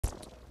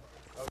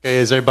Okay,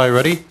 is everybody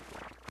ready?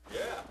 Yeah.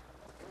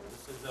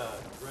 This is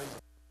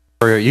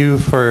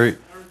for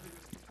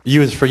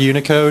you is for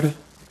Unicode.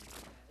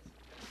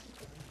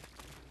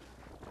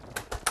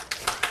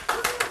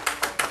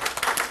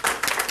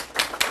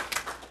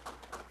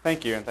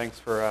 Thank you, and thanks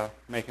for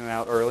making it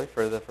out early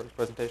for the first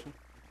presentation.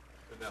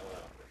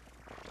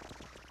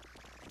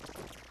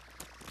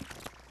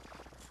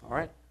 All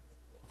right.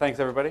 Thanks,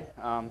 everybody.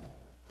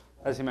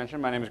 As you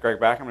mentioned, my name is Greg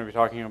Back. I'm going to be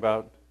talking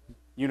about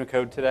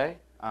Unicode today.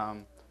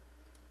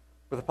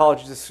 With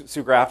apologies to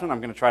Sue Grafton, I'm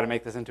going to try to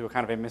make this into a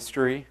kind of a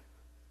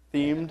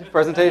mystery-themed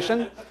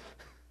presentation.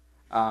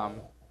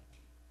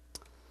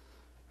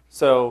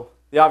 So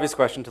the obvious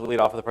question to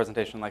lead off with a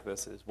presentation like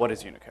this is, what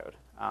is Unicode?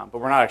 But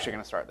we're not actually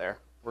going to start there.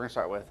 We're going to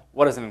start with,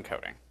 what is an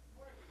encoding?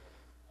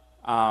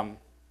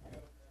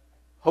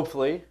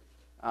 Hopefully,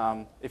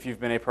 if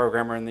you've been a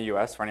programmer in the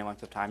US for any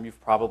length of time,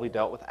 you've probably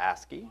dealt with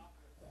ASCII,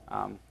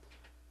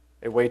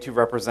 a way to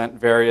represent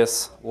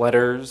various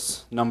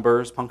letters,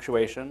 numbers,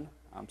 punctuation,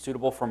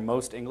 suitable for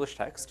most English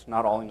text,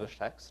 not all English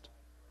text.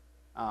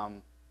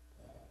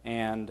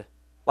 And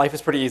life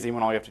is pretty easy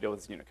when all you have to deal with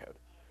is Unicode.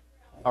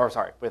 Or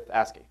sorry, with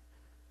ASCII.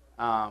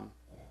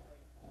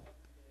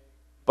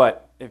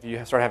 But if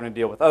you start having to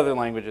deal with other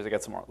languages, it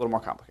gets a little more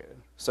complicated.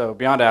 So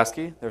beyond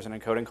ASCII, there's an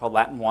encoding called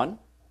Latin 1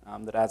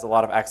 that adds a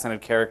lot of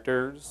accented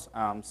characters,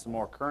 some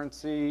more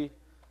currency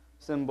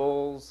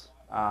symbols,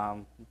 a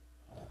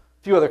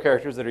few other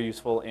characters that are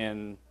useful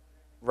in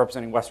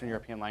representing Western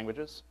European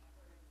languages.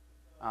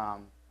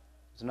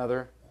 There's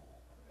another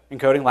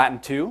encoding, Latin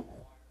 2,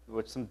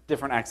 with some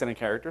different accented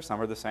characters.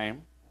 Some are the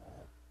same.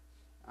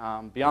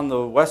 Beyond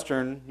the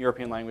Western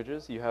European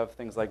languages, you have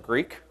things like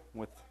Greek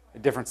with a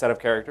different set of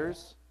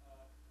characters.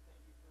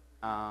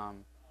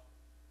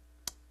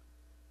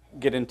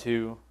 Get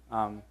into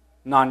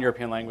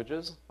non-European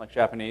languages like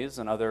Japanese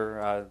and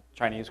other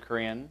Chinese,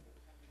 Korean,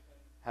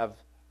 have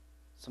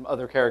some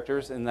other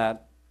characters in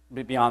that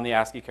beyond the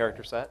ASCII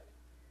character set.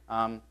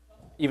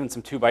 Even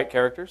some 2-byte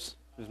characters.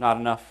 There's not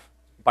enough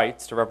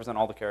bytes to represent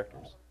all the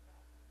characters.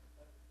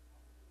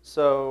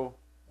 So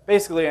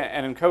basically,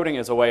 an encoding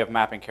is a way of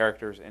mapping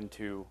characters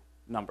into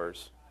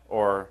numbers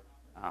or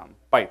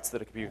bytes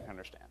that a computer can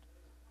understand.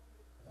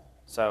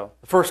 So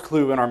the first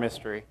clue in our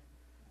mystery,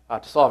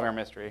 to solving our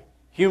mystery,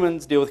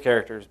 humans deal with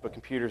characters, but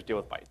computers deal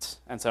with bytes.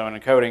 And so an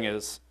encoding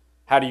is,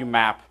 how do you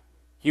map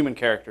human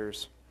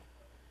characters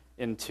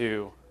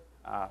into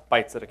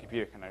bytes that a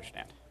computer can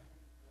understand?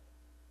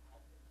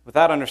 With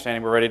that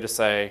understanding, we're ready to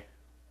say,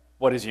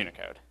 what is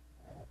Unicode?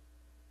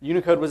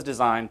 Unicode was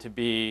designed to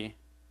be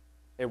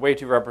a way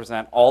to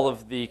represent all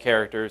of the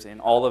characters in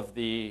all of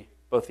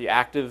both the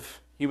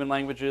active human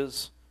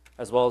languages,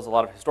 as well as a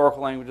lot of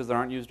historical languages that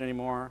aren't used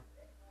anymore,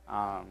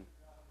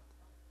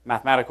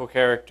 mathematical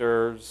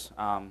characters.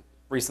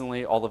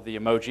 Recently, all of the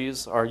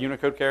emojis are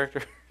Unicode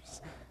characters.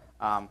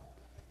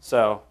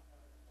 So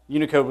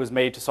Unicode was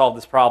made to solve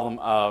this problem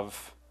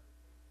of,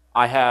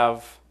 I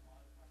have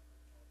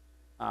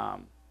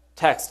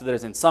text that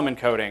is in some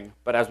encoding,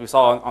 but as we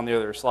saw on the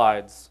other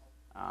slides,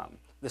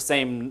 the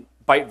same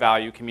byte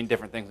value can mean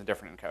different things in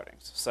different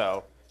encodings.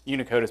 So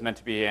Unicode is meant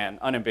to be an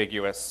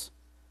unambiguous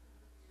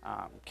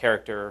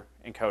character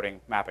encoding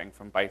mapping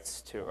from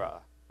bytes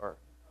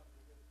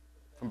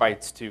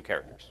to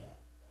characters.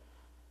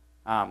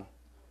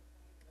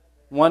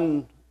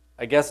 One,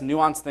 I guess,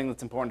 nuanced thing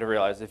that's important to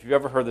realize, if you've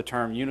ever heard the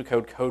term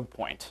Unicode code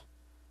point,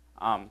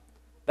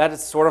 that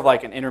is sort of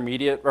like an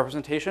intermediate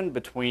representation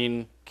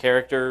between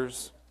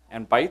characters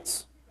and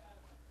bytes.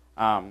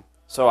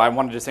 So I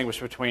want to distinguish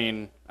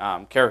between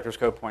characters,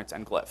 code points,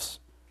 and glyphs.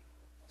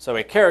 So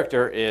a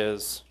character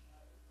is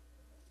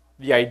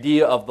the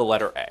idea of the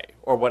letter A,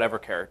 or whatever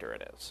character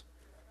it is.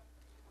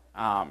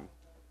 And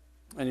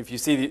if you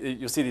see,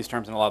 you'll see these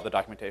terms in a lot of the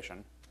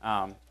documentation.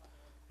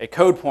 A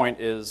code point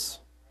is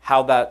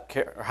how that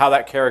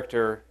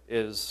character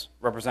is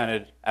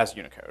represented as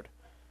Unicode.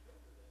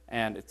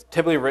 And it's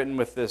typically written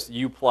with this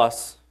U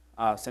plus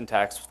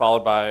syntax,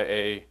 followed by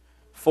a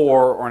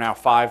 4 or now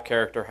 5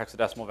 character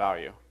hexadecimal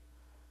value.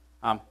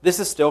 This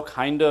is still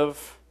kind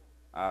of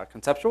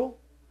conceptual.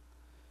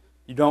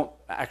 You don't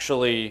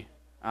actually,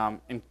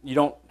 you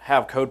don't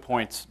have code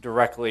points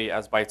directly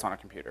as bytes on a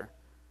computer.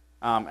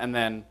 And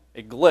then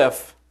a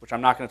glyph, which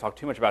I'm not going to talk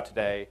too much about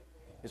today,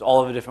 is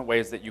all of the different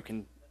ways that you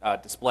can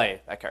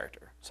display that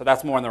character. So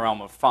that's more in the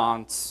realm of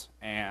fonts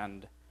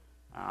and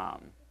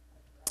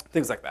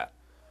things like that.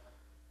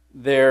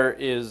 There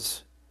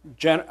is,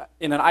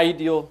 in an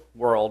ideal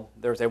world,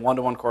 there's a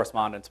one-to-one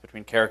correspondence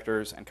between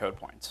characters and code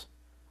points.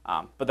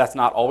 But that's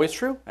not always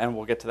true, and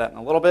we'll get to that in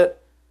a little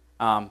bit.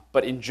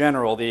 But in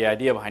general, the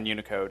idea behind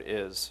Unicode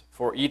is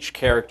for each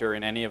character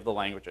in any of the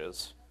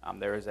languages,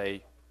 there is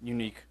a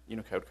unique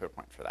Unicode code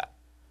point for that.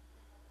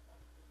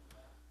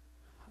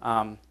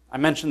 I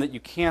mentioned that you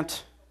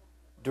can't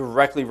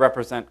directly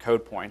represent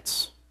code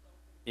points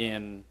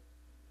in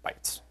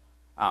bytes.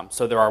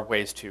 So there are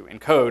ways to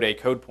encode a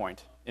code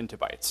point into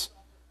bytes.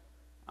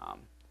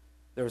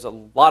 There's a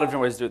lot of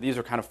different ways to do it. These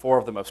are kind of 4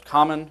 of the most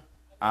common.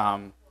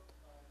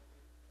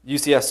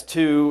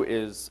 UCS2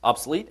 is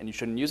obsolete and you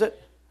shouldn't use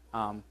it.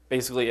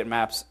 Basically, it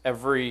maps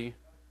every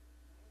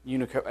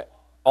Unicode,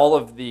 all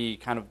of the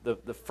kind of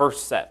the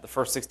first set, the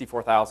first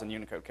 64,000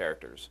 Unicode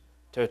characters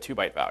to a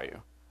 2-byte value.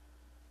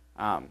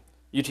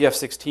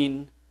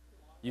 UTF-16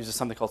 uses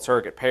something called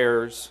surrogate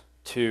pairs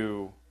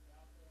to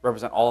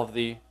represent all of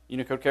the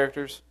Unicode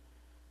characters.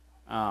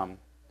 And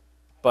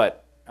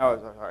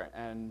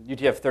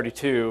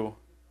UTF-32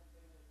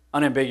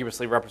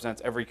 unambiguously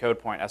represents every code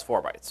point as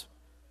 4 bytes.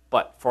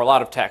 But for a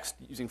lot of text,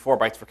 using 4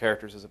 bytes for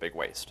characters is a big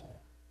waste.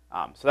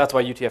 So that's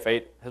why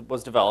UTF-8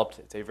 was developed.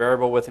 It's a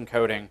variable with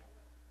encoding.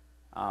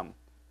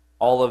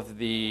 All of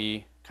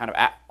the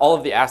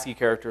ASCII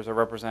characters are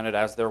represented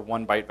as their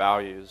 1-byte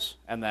values,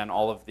 and then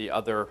all of the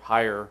other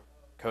higher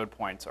code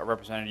points are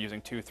represented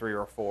using 2, 3,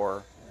 or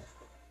 4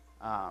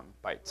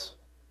 bytes.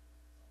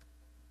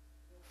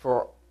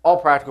 For all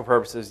practical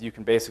purposes, you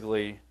can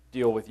basically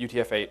deal with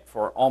UTF-8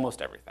 for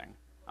almost everything.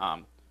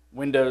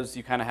 Windows,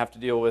 you kind of have to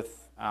deal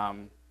with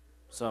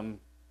some.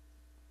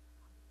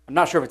 I'm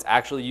not sure if it's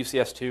actually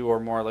UCS2 or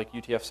more like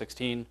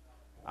UTF-16,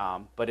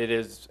 but it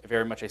is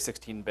very much a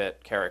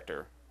 16-bit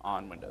character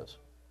on Windows.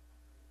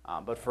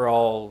 But for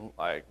all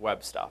like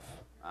web stuff,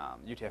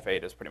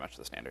 UTF-8 is pretty much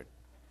the standard.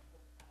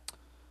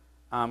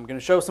 I'm going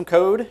to show some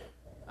code.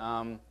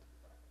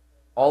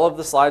 All of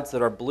the slides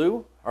that are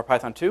blue are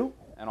Python 2,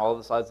 and all of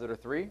the slides that are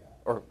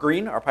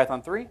green are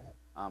Python 3.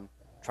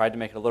 Tried to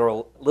make it a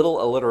little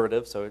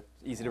alliterative, so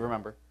it's easy to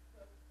remember.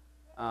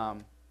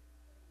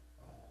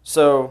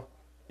 So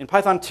in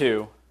Python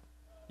 2,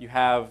 you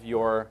have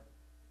your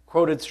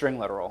quoted string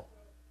literal.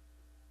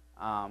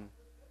 And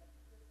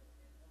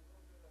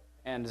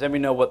does anybody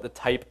know what the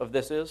type of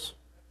this is?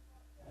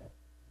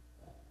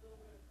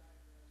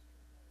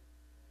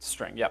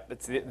 String, yep,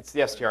 it's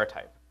the str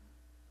type.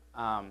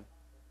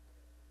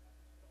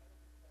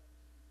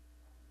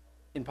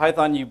 In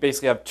Python, you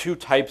basically have 2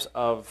 types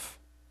of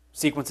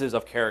sequences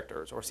of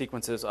characters or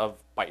sequences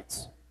of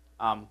bytes.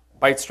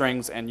 Byte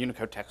strings and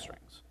Unicode text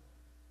strings.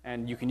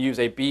 And you can use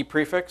a B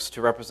prefix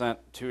to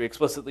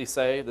explicitly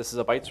say this is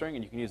a byte string,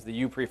 and you can use the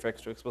U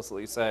prefix to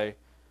explicitly say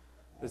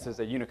this is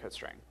a Unicode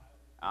string.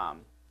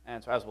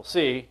 And so as we'll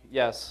see,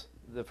 yes,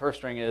 the first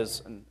string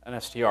is an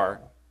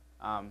str,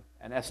 and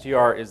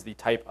str is the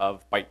type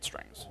of byte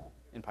strings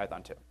in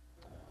Python 2.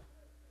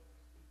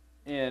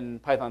 In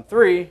Python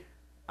 3,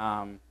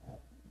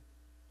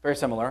 very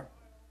similar,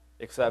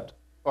 except,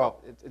 well,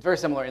 it's very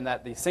similar in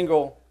that the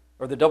single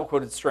or the double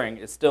quoted string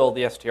is still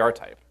the str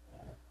type.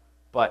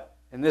 But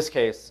in this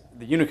case,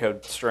 the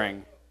Unicode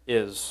string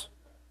is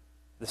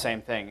the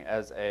same thing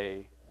as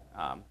a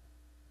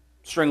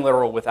string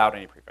literal without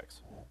any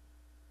prefix.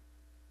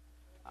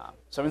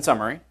 So in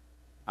summary,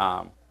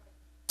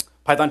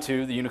 Python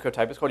 2, the Unicode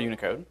type is called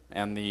Unicode,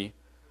 and the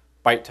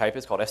byte type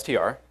is called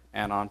str.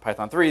 And on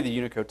Python 3, the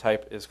Unicode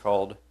type is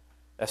called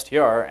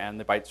str, and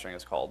the byte string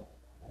is called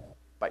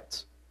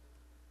bytes.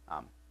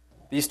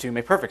 These two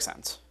make perfect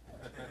sense.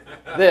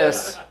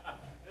 This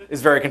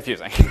is very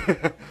confusing.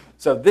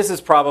 So this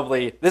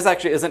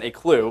actually isn't a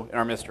clue in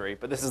our mystery,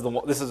 but this is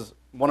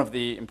one of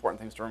the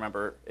important things to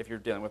remember if you're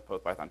dealing with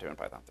both Python 2 and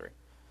Python 3.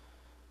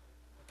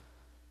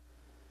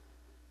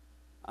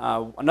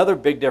 Another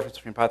big difference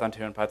between Python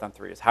 2 and Python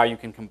 3 is how you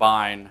can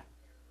combine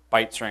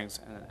byte strings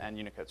and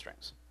Unicode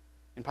strings.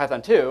 In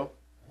Python 2,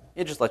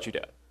 it just lets you do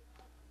it.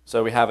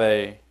 So we have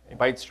a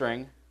byte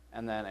string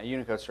and then a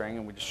Unicode string,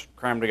 and we just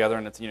cram them together,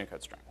 and it's a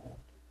Unicode string.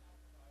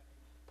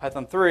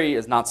 Python 3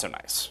 is not so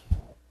nice.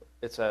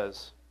 It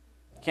says,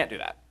 you can't do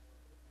that.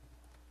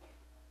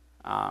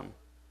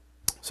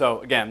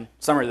 So again,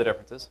 summary of the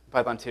differences. In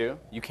Python 2,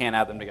 you can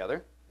add them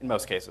together. In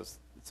most cases,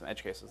 some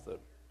edge cases that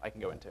I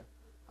can go into.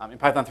 In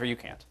Python 3, you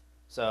can't.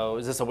 So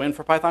is this a win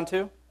for Python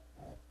 2?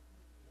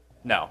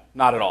 No,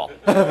 not at all.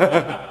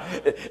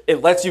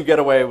 It lets you get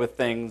away with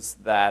things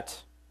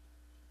that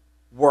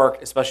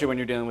work, especially when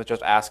you're dealing with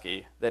just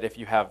ASCII, that if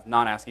you have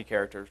non-ASCII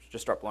characters,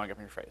 just start blowing up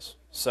in your face.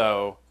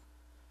 So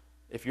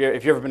if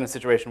you've ever been in a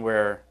situation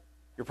where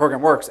your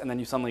program works and then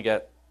you suddenly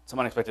get some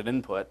unexpected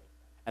input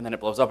and then it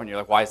blows up and you're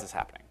like, why is this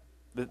happening?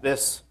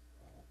 This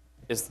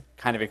is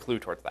kind of a clue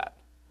towards that.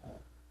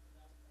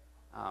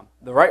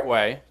 The right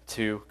way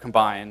to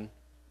combine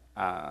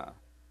a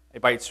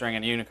byte string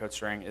and a Unicode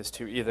string is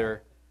to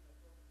either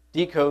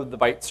decode the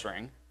byte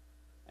string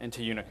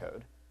into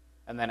Unicode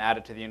and then add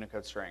it to the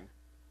Unicode string,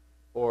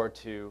 or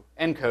to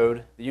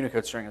encode the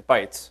Unicode string as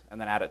bytes and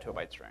then add it to a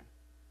byte string.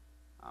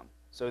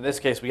 So in this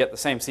case, we get the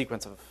same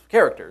sequence of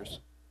characters,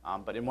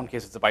 but in one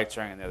case it's a byte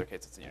string, and in the other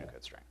case it's a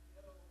Unicode string.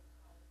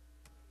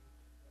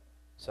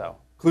 So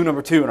clue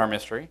number 2 in our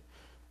mystery.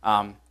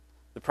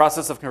 The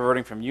process of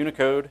converting from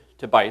Unicode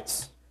to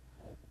bytes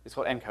is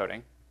called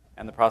encoding,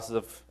 and the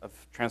process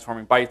of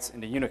transforming bytes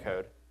into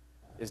Unicode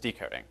is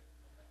decoding.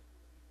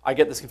 I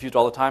get this confused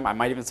all the time. I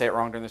might even say it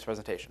wrong during this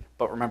presentation,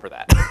 but remember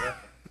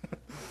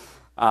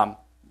that.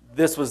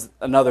 This was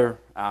another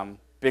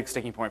big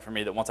sticking point for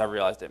me that once I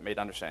realized it, made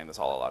understanding this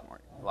all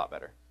a lot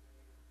better.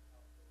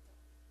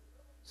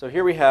 So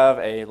here we have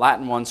a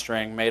Latin 1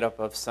 string made up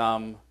of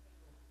some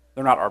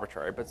they're not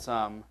arbitrary, but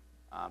some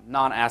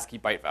non-ASCII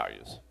byte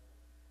values.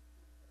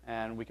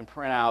 And we can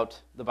print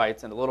out the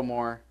bytes in a little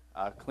more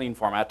clean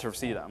format to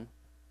see them.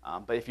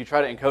 But if you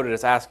try to encode it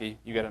as ASCII,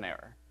 you get an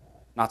error.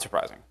 Not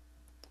surprising.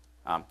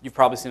 You've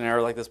probably seen an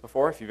error like this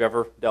before if you've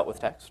ever dealt with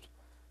text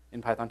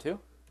in Python 2.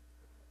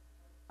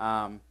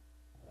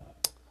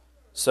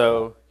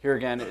 So here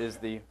again is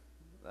the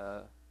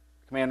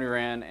command we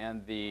ran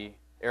and the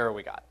error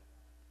we got.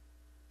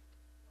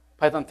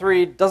 Python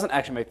 3 doesn't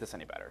actually make this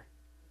any better.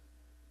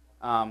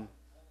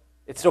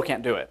 It still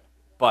can't do it,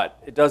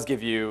 but it does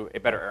give you a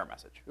better error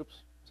message. Oops,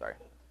 sorry.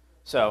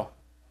 So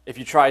if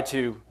you try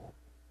to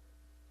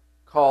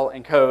call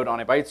encode on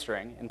a byte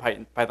string in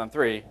Python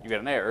 3, you get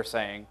an error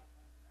saying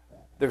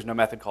there's no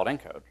method called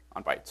encode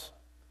on bytes.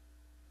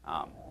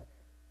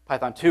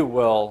 Python 2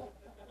 will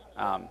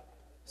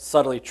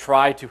subtly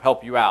try to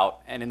help you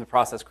out, and in the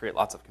process create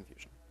lots of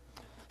confusion.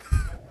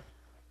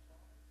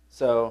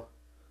 So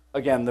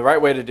again, the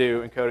right way to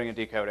do encoding and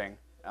decoding,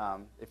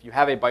 if you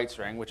have a byte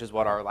string, which is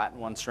what our Latin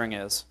 1 string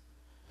is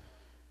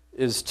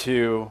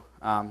to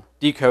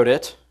decode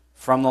it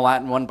from the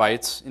Latin 1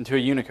 bytes into a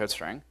Unicode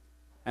string.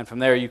 And from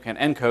there, you can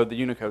encode the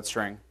Unicode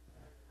string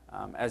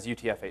as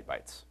UTF-8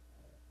 bytes.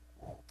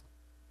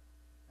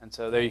 And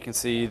so there you can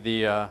see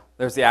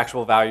there's the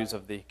actual values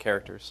of the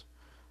characters.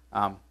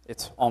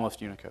 It's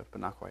almost Unicode, but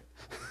not quite.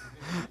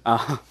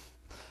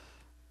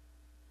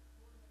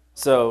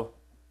 So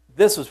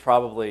this was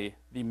probably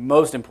the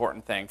most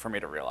important thing for me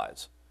to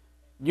realize.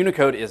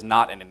 Unicode is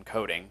not an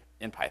encoding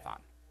in Python.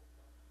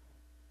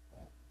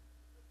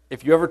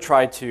 If you ever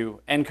try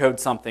to encode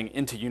something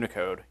into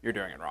Unicode, you're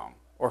doing it wrong.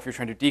 Or if you're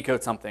trying to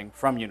decode something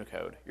from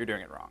Unicode, you're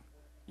doing it wrong.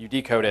 You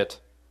decode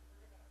it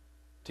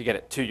to get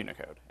it to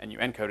Unicode, and you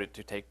encode it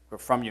to take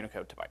from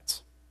Unicode to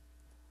bytes.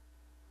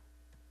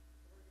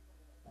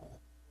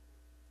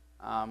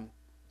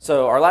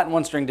 So our Latin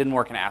 1 string didn't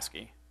work in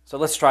ASCII. So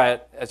let's try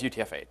it as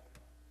UTF-8. We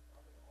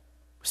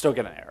still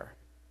get an error.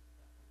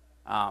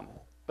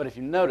 But if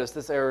you notice,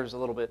 this error is a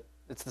little bit,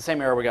 it's the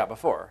same error we got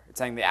before. It's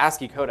saying the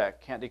ASCII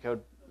codec can't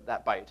decode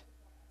that byte.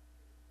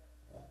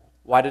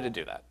 Why did it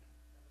do that?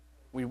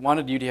 We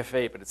wanted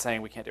UTF-8, but it's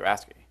saying we can't do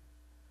ASCII.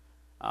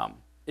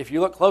 If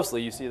you look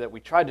closely, you see that we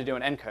tried to do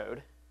an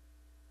encode,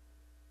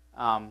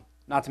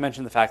 not to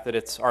mention the fact that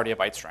it's already a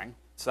byte string.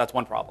 So that's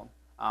one problem.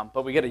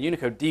 But we get a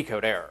Unicode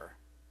decode error.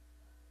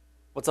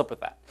 What's up with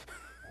that?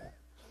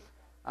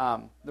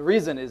 The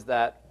reason is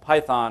that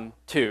Python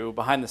 2,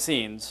 behind the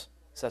scenes,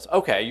 says,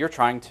 OK, you're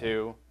trying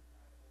to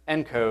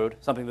encode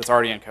something that's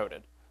already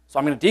encoded. So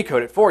I'm going to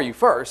decode it for you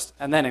first,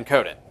 and then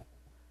encode it.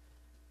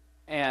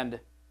 And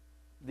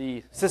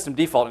the system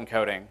default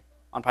encoding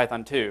on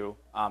Python 2,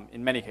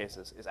 in many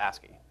cases, is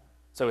ASCII.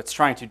 So it's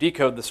trying to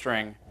decode the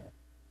string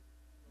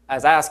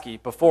as ASCII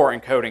before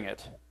encoding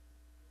it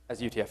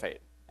as UTF-8.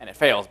 And it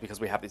fails because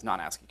we have these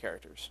non-ASCII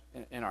characters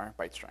in our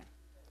byte string.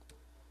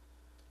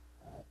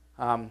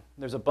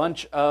 There's a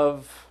bunch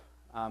of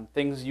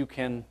things you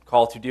can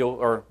call to deal,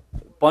 or a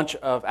bunch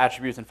of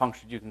attributes and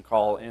functions you can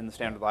call in the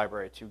standard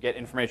library to get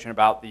information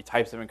about the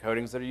types of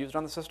encodings that are used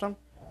on the system.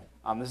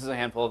 This is a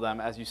handful of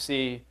them. As you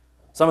see,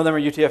 some of them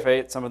are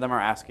UTF-8, some of them are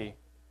ASCII.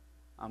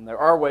 There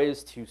are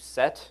ways to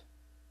set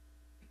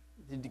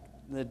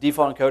the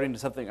default encoding to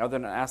something other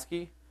than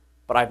ASCII,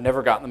 but I've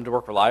never gotten them to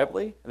work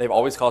reliably. They've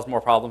always caused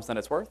more problems than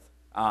it's worth.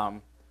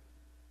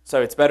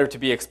 So it's better to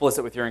be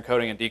explicit with your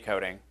encoding and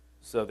decoding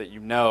so that you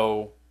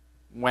know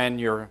when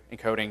you're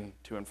encoding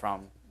to and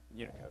from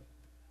Unicode.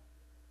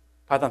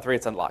 Python 3,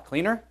 it's a lot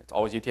cleaner. It's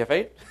always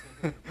UTF-8.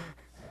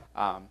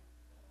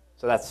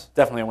 So that's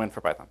definitely a win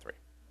for Python 3.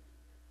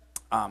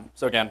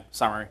 So again,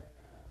 summary.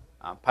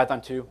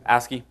 Python 2,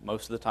 ASCII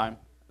most of the time,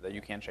 that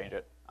you can change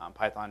it.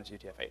 Python is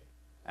UTF-8.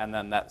 And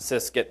then that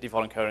sys get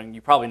default encoding,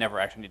 you probably never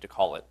actually need to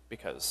call it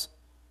because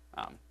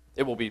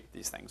it will be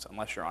these things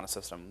unless you're on a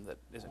system that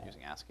isn't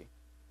using ASCII.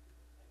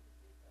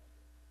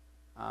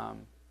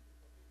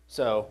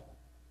 So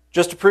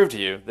just to prove to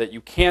you that you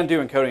can do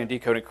encoding and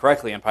decoding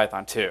correctly in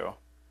Python 2,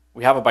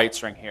 we have a byte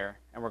string here,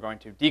 and we're going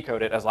to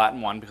decode it as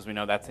Latin 1 because we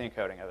know that's the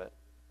encoding of it.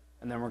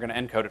 And then we're going to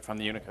encode it from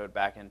the Unicode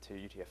back into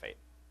UTF-8.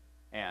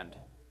 And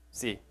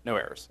see, no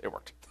errors. It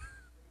worked.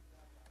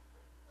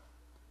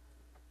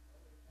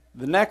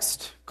 The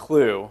next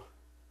clue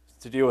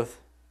to deal with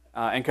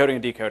encoding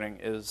and decoding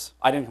is,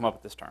 I didn't come up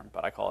with this term,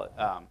 but I call it,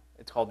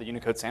 it's called the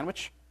Unicode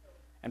sandwich.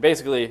 And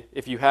basically,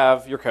 if you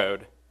have your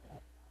code,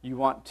 you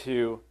want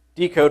to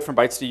decode from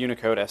bytes to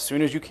Unicode as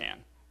soon as you can,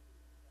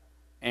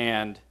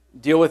 and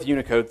deal with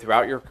Unicode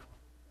throughout your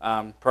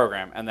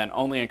program, and then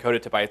only encode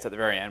it to bytes at the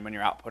very end when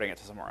you're outputting it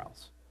to somewhere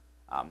else.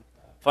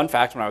 Fun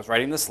fact, when I was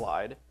writing this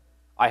slide,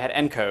 I had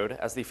encode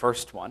as the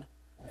first one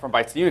from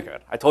bytes to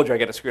Unicode. I told you I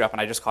get it screwed up, and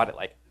I just caught it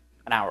like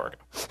an hour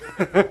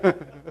ago.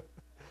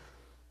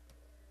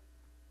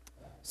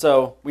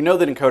 So we know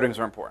that encodings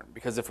are important,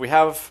 because if we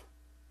have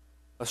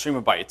a stream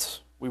of bytes,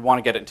 we want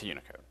to get it into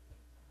Unicode.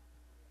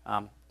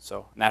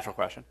 So natural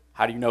question,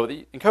 how do you know what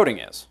the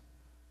encoding is?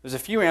 There's a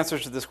few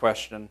answers to this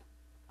question,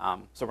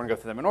 so we're going to go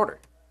through them in order.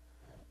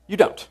 You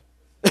don't.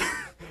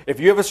 if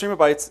you have a stream of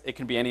bytes, it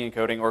can be any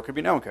encoding or it could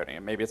be no encoding,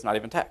 and maybe it's not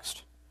even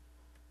text.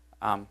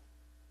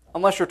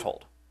 Unless you're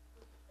told.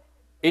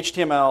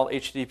 HTML,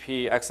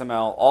 HTTP,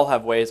 XML all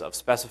have ways of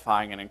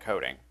specifying an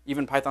encoding.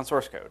 Even Python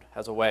source code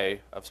has a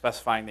way of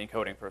specifying the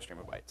encoding for a stream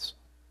of bytes.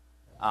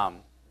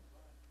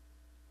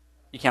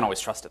 You can't always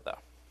trust it, though.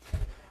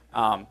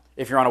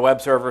 If you're on a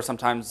web server,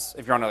 sometimes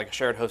if you're on like a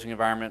shared hosting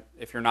environment,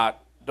 if you're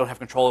don't have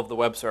control of the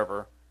web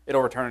server,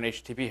 it'll return an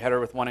HTTP header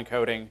with one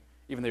encoding,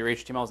 even though your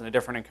HTML is in a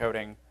different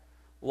encoding.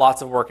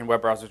 Lots of work in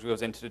web browsers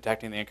goes into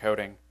detecting the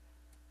encoding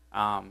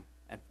and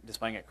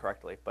displaying it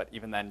correctly. But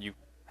even then, you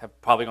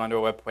have probably gone to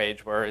a web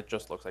page where it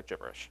just looks like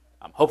gibberish.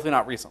 Hopefully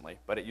not recently,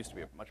 but it used to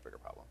be a much bigger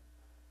problem.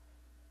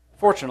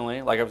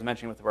 Fortunately, like I was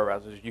mentioning with the web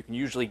browsers, you can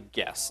usually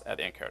guess at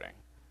the encoding.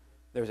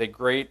 There's a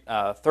great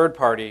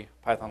third-party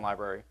Python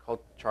library called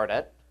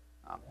Chardet,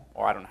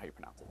 or I don't know how you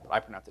pronounce it, but I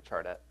pronounce it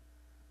Chardet,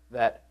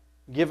 that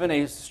given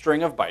a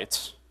string of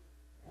bytes,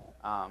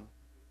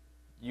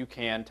 you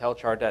can tell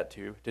Chardet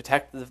to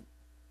detect the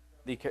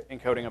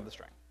encoding of the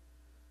string.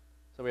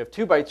 So we have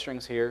 2 byte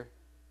strings here.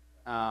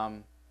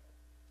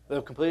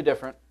 They're completely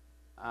different.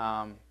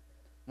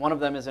 One of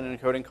them is an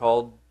encoding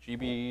called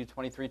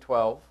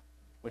GB2312,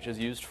 which is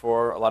used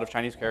for a lot of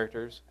Chinese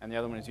characters, and the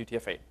other one is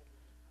UTF-8,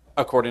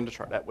 according to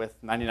Chardet, with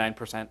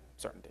 99%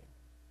 certainty.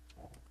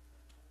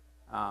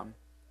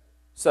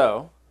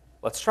 So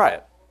let's try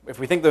it. If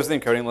we think those are the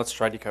encoding, let's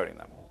try decoding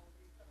them.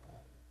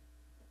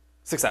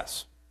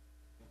 Success.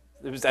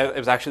 It was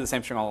actually the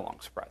same string all along.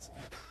 Surprise.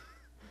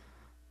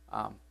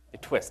 A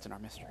twist in our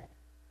mystery.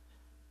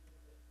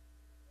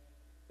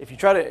 If you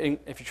try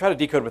to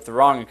decode with the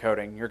wrong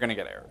encoding, you're going to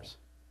get errors.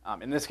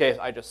 In this case,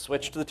 I just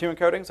switched to the 2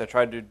 encodings. I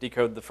tried to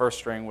decode the first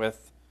string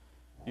with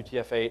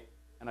UTF-8,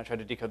 and I tried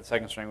to decode the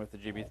second string with the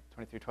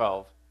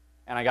GB2312,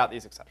 and I got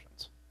these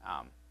exceptions.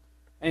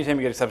 Anytime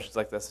you get exceptions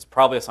like this, it's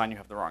probably a sign you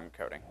have the wrong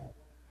encoding.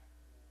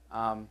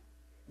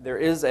 There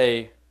is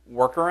a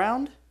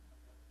workaround,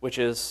 which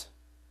is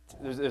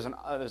there's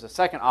a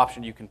second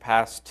option you can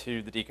pass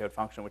to the decode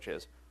function, which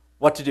is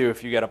what to do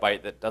if you get a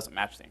byte that doesn't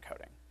match the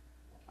encoding.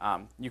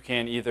 You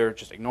can either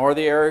just ignore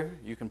the error,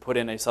 you can put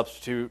in a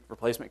substitute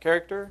replacement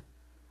character,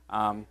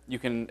 you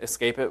can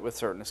escape it with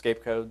certain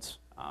escape codes.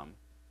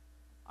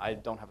 I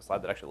don't have a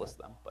slide that actually lists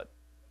them, but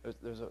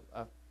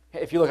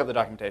if you look up the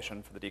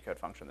documentation for the decode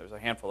function, there's a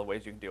handful of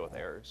ways you can deal with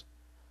errors.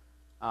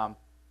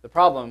 The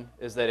problem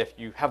is that if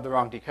you have the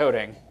wrong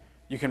decoding,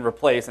 you can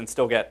replace and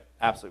still get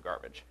absolute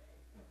garbage.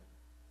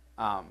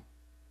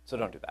 So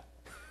don't do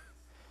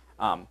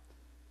that.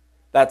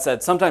 That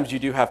said, sometimes you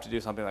do have to do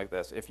something like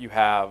this. If you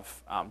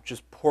have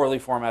just poorly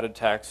formatted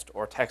text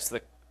or text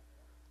that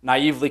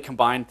naively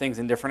combine things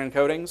in different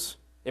encodings,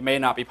 it may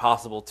not be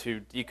possible to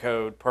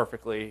decode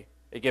perfectly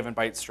a given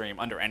byte stream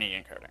under any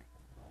encoding.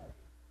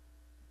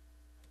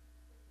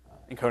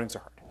 Encodings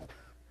are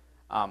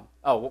hard.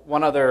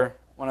 One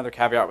other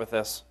caveat with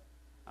this.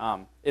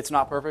 It's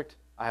not perfect.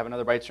 I have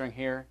another byte string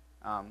here.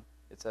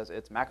 It says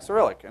it's Max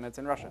Cyrillic, and it's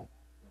in Russian.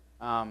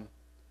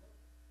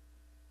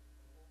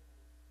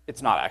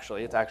 It's not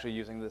actually. It's actually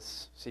using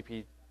this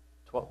CP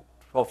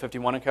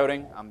 1251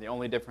 encoding. The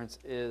only difference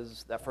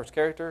is that first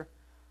character.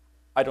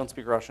 I don't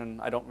speak Russian.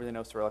 I don't really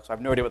know Cyrillic, so I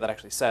have no idea what that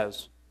actually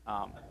says.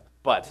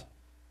 But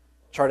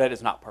Chardet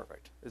is not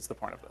perfect. It's the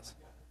point of this.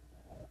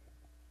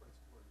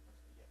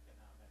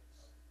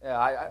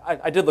 Yeah,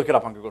 I did look it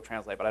up on Google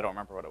Translate, but I don't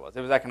remember what it was.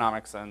 It was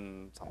economics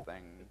and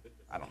something.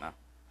 I don't know.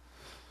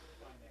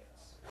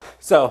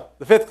 So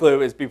the 5th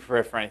clue is be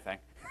prepared for anything.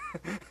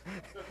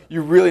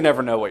 You really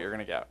never know what you're going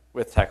to get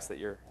with text that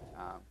you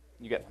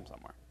get from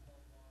somewhere.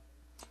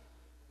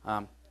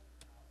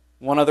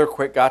 One other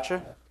quick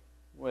gotcha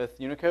with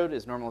Unicode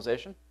is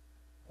normalization.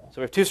 So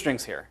we have 2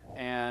 strings here,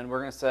 and we're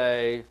going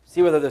to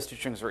see whether those 2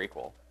 strings are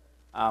equal.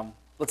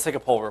 Let's take a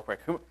poll real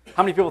quick.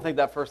 How many people think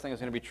that first thing is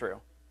going to be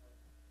true?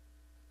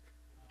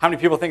 How many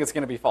people think it's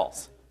going to be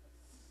false?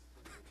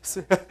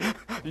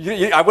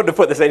 I wouldn't have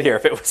put this in here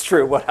if it was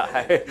true, would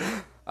I?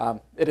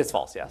 It is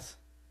false, yes.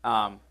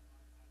 And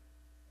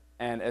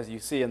as you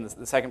see in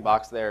the second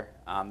box there,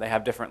 they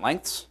have different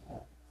lengths,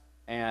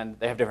 and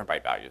they have different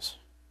byte values.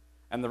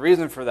 And the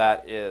reason for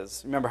that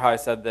is, remember how I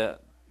said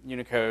that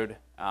Unicode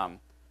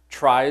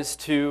tries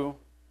to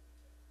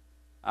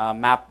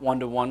map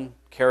one-to-one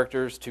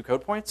characters to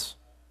code points?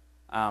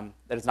 That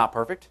is not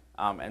perfect.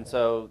 And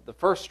so the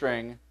first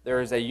string,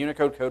 there is a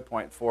Unicode code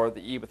point for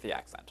the E with the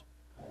accent.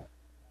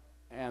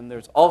 And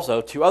there's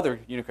also 2 other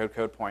Unicode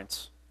code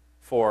points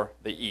for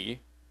the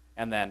E,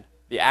 and then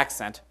the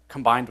accent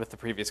combined with the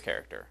previous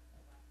character.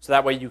 So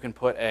that way you can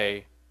put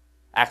an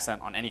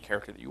accent on any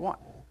character that you want.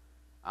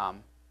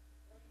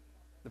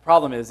 The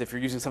problem is if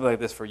you're using something like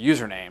this for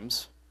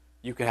usernames,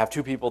 you could have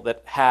 2 people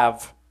that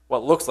have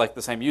what looks like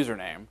the same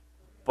username,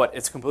 but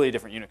it's completely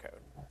different Unicode.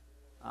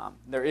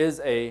 There is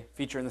a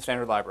feature in the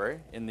standard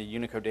library in the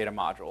Unicode data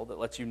module that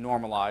lets you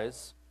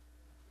normalize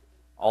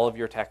all of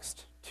your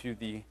text to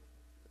the,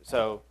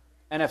 so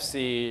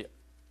NFC,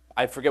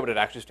 I forget what it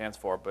actually stands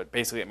for, but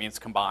basically it means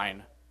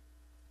combine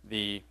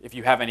if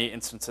you have any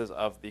instances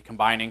of the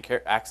combining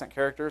accent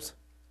characters,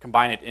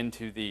 combine it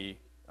into the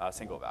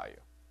single value.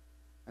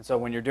 And so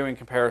when you're doing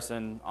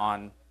comparison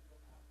on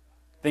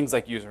things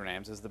like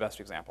usernames is the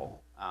best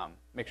example,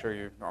 make sure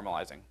you're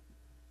normalizing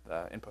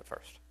the input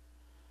first.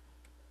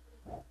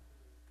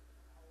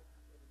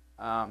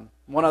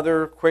 One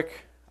other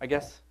quick, I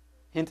guess,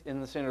 hint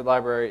in the standard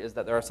library is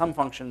that there are some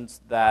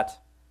functions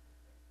that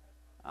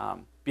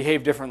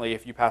behave differently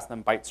if you pass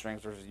them byte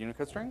strings versus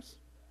Unicode strings.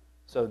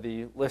 So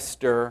the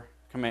listdir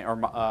command or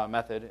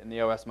method in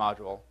the OS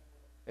module,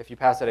 if you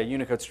pass it a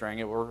Unicode string,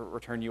 it will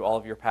return you all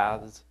of your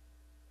paths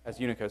as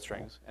Unicode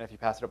strings. And if you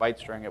pass it a byte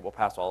string, it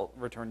will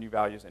return you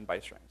values in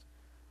byte strings.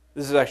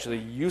 This is actually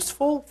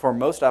useful for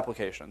most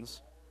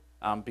applications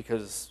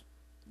because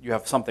you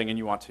have something and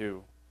you want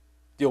to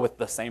deal with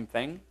the same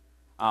thing.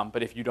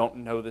 But if you don't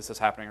know this is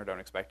happening or don't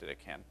expect it, it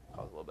can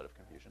cause a little bit of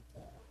confusion.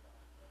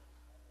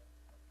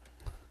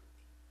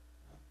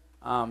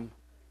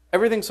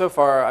 Everything so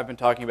far I've been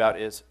talking about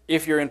is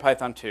if you're in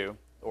Python 2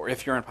 or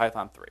if you're in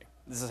Python 3.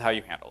 This is how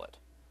you handle it.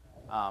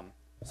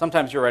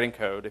 Sometimes you're writing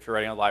code, if you're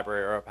writing a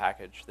library or a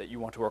package, that you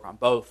want to work on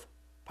both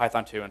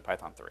Python 2 and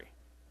Python 3.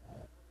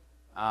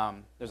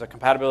 There's a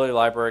compatibility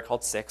library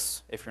called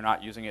 6. If you're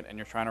not using it and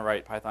you're trying to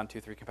write Python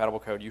 2.3 compatible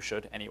code, you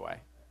should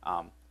anyway.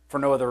 For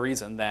no other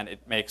reason than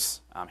it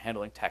makes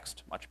handling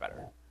text much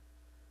better.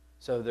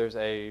 So there's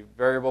a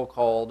variable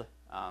called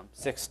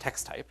 6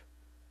 text type,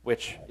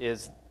 which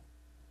is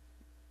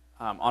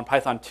on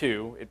Python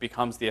 2, it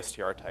becomes the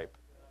str type.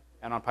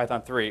 And on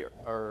Python 3,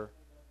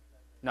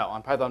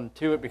 on Python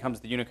 2, it becomes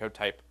the Unicode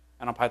type.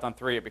 And on Python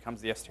 3, it becomes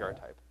the str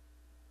type.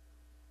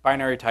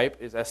 Binary type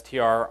is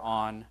str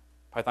on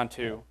Python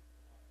 2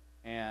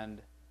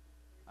 and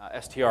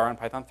str on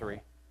Python 3.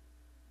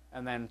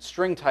 And then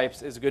string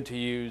types is good to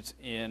use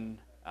in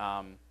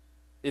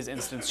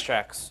instance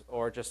checks,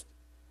 or just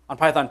on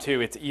Python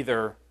 2, it's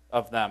either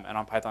of them, and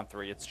on Python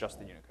 3, it's just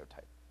the Unicode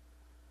type.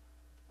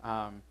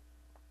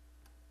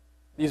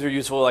 These are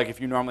useful, like if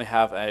you normally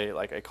have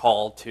a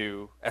call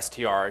to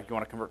str, you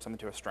want to convert something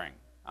to a string.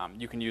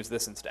 You can use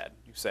this instead.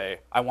 You say,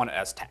 I want it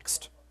as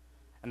text.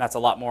 And that's a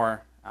lot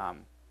more,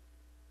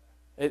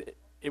 it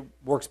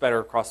works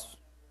better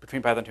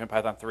between Python 2 and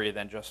Python 3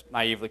 than just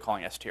naively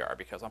calling str,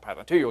 because on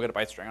Python 2, you'll get a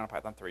byte string, and on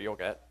Python 3, you'll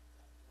get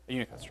a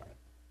Unicode string.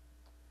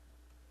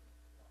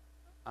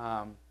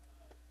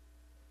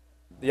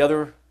 The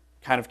other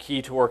kind of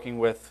key to working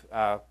with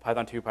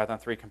Python 2, Python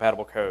 3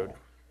 compatible code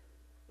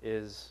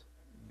is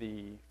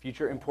the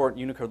future import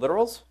Unicode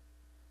literals.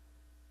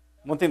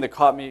 One thing that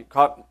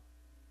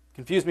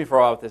confused me for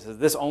a while with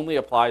this only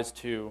applies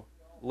to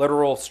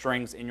literal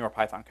strings in your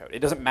Python code. It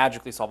doesn't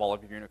magically solve all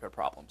of your Unicode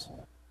problems.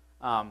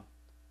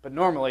 But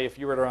normally, if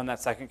you were to run that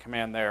second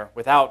command there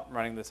without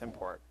running this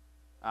import,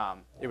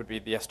 it would be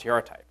the str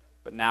type.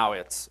 But now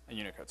it's a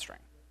Unicode string.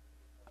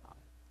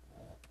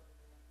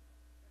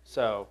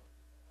 So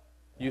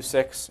use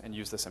 6 and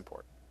use this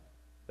import.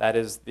 That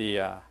is the,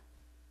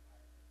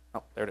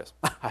 oh, there it is.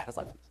 I had a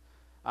slide for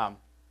this.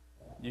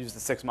 Use the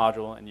 6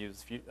 module and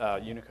use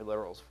Unicode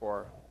literals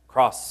for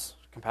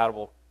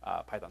cross-compatible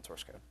Python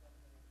source code.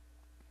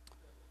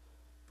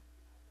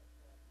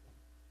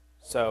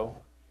 So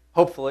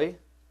hopefully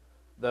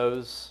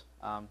those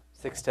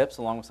 6 tips,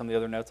 along with some of the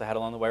other notes I had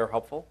along the way, are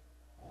helpful.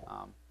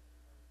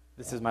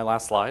 This is my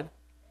last slide.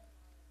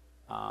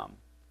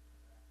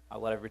 I'll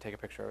let everybody take a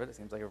picture of it. It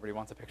seems like everybody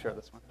wants a picture of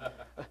this one.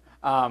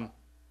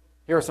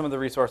 Here are some of the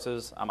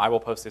resources. I will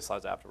post these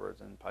slides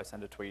afterwards and probably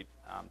send a tweet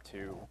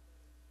to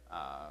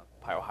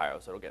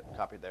PyOhio, so it'll get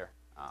copied there.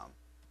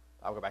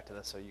 I'll go back to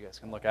this so you guys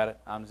can look at it.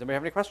 Does anybody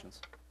have any questions?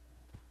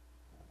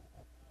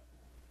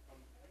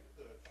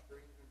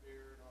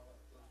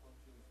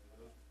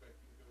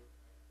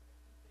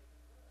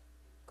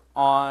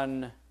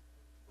 On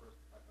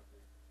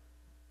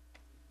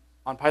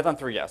Python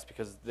 3, yes,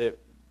 because they'll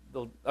so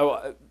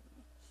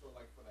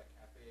like for that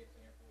cafe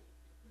example,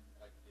 if you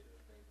like did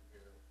a string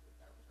compare, would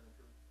that return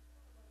true?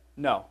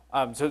 No.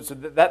 So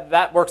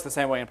that works the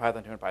same way in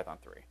Python 2 and Python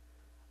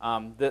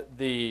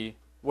 3.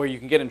 Where you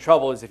can get in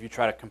trouble is if you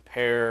try to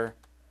compare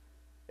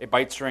a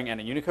byte string and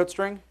a Unicode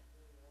string.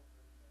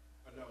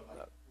 But no,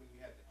 like when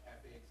you had the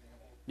cafe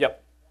example.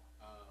 Yep.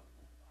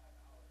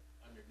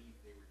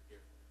 Underneath they were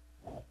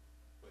different.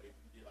 But if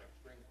you did like a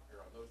string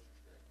compare on those two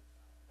strings,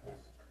 it would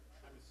return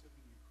true. I'm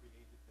assuming you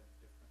created them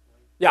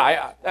differently.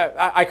 Yeah,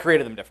 I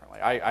created them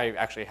differently. I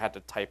actually had to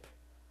type.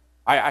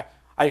 I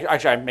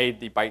made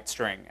the byte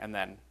string and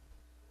then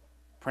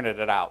printed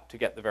it out to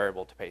get the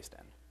variable to paste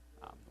in.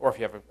 Or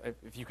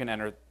if you can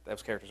enter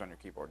those characters on your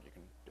keyboard, you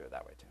can do it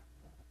that way too.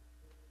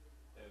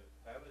 If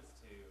I was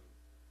to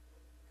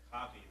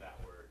copy that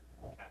word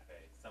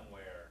cafe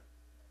somewhere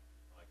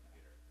on my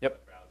computer,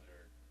 yep. web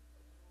browser,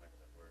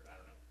 Microsoft Word, I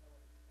don't know,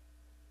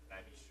 would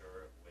I be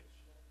sure of which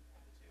of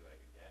the two I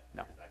could get?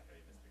 No. Or is that going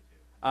to be a mystery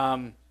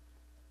too?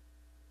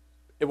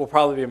 It will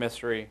probably be a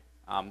mystery.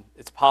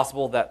 It's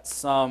possible that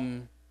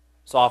some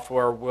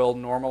software will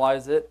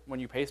normalize it when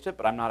you paste it,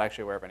 but I'm not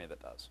actually aware of any that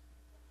does.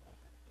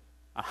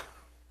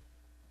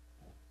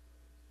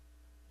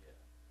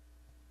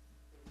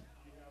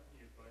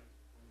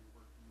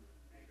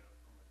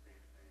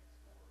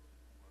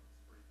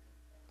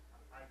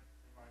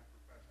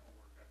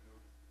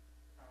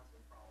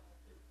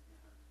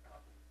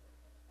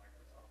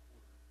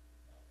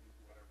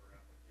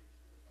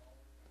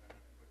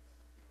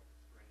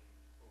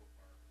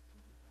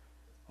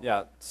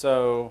 Yeah,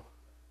 so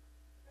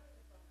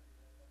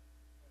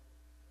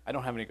I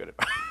don't have any good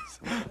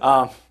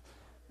advice.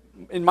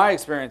 In my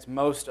experience,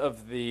 most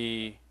of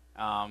the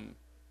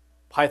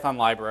Python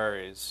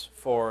libraries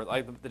for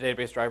like the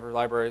database driver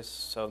libraries,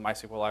 so the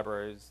MySQL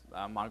libraries,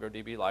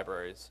 MongoDB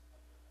libraries,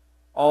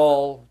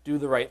 all do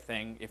the right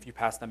thing if you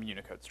pass them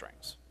Unicode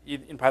strings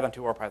in Python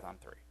 2 or Python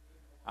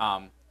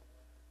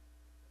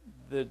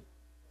 3.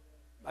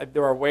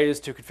 There are ways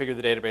to configure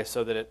the database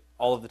so that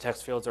all of the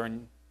text fields are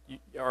in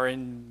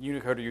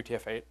Unicode or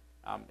UTF-8.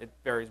 It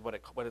varies what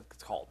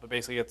it's called, but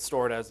basically it's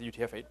stored as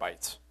UTF-8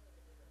 bytes.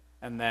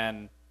 And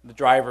then the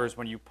drivers,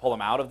 when you pull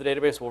them out of the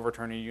database, will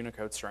return you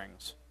Unicode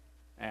strings.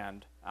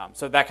 And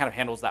so that kind of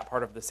handles that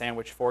part of the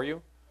sandwich for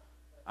you.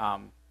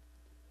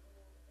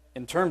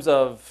 In terms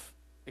of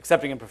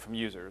accepting input from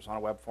users on a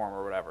web form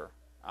or whatever,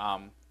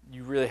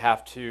 you really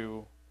have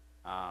to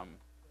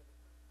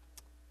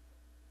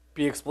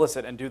be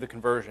explicit and do the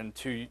conversion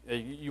to,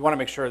 you want to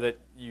make sure that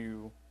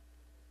you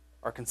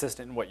are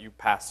consistent in what you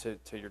pass to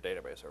your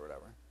database or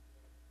whatever.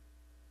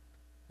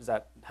 Does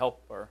that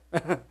help? Or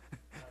I've had a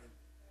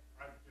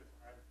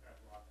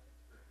lot of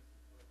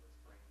experiences with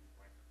strange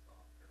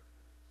Microsoft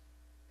characters.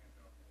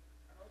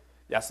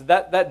 yeah, so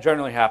that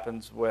generally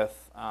happens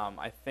with,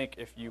 I think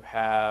if you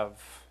have,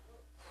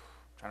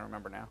 I'm trying to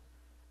remember now,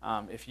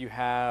 if you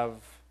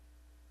have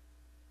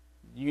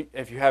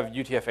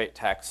UTF-8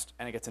 text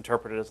and it gets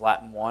interpreted as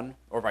Latin 1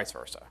 or vice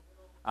versa.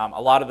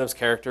 A lot of those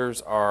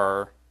characters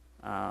are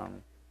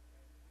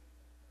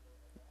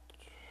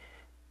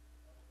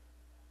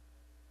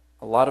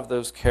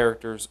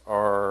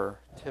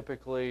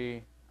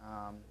typically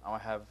I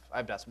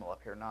have decimal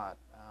up here, not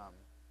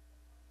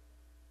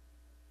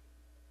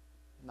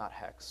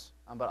hex.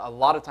 But a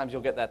lot of times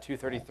you'll get that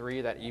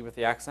 233, that E with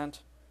the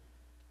accent,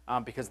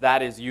 because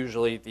that is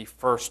usually the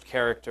first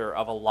character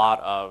of a lot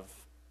of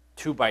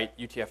 2-byte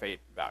UTF-8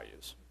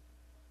 values.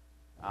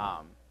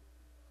 I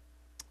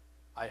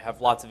have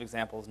lots of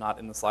examples, not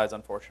in the slides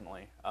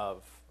unfortunately,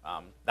 of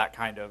that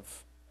kind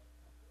of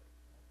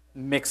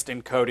mixed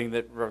encoding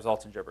that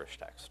results in gibberish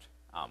text.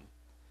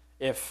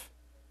 If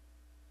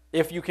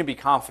you can be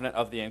confident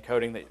of the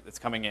encoding that's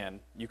coming in,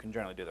 you can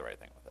generally do the right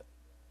thing with it.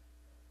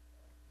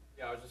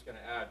 Yeah, I was just going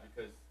to add,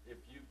 because if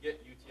you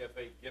get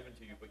UTF-8 given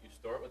to you, but you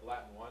store it with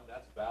Latin 1,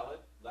 that's valid,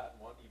 Latin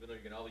 1, even though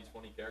you're getting all these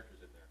funny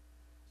characters in there.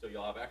 So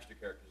you'll have extra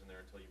characters in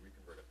there until you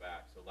reconvert it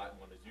back. So Latin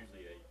 1 is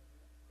usually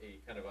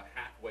a kind of a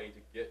hack way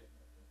to get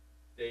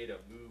data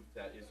moved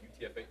that is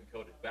UTF-8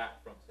 encoded back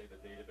from, say, the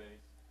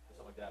database or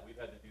something like that. We've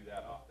had to do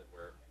that often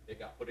where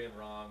it got put in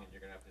wrong and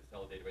you're going to have to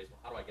tell the database,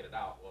 well, how do I get it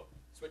out? Well,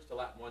 switch to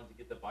Latin 1 to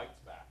get the bytes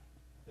back.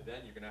 And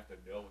then you're going to have to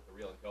know what the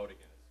real encoding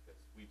is, because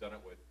we've done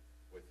it with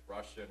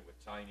Russian, with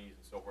Chinese,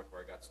 and so forth,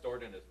 where it got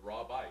stored in as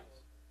raw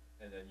bytes,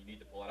 and then you need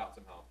to pull it out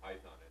somehow in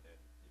Python, and then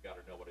you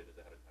got to know what it is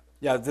ahead of time.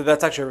 Yeah,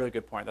 that's actually a really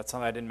good point. That's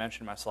something I didn't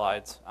mention in my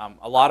slides.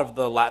 A lot of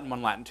the Latin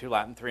 1, Latin 2,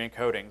 Latin 3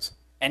 encodings,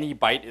 any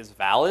byte is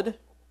valid.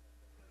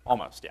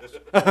 Almost, yes.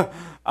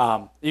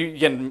 You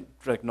get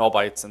like null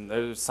bytes, and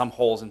there's some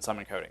holes in some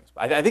encodings.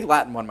 I think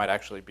Latin 1 might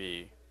actually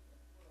be.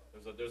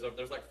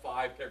 There's like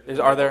 5 characters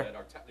are there? that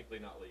are technically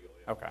not legal.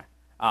 Yeah. Okay.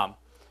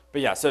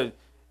 But yeah, so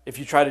if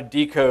you try to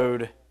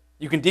decode,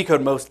 you can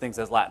decode most things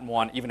as Latin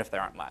 1, even if they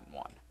aren't Latin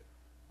 1.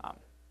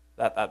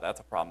 That's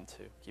a problem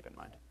to keep in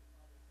mind.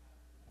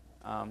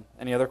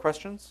 Any other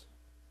questions?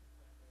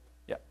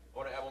 Yeah. I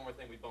want to add one more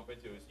thing we bump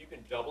into is you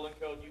can double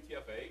encode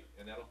UTF-8,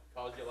 and that'll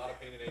cause you a lot of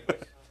pain and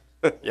anguish.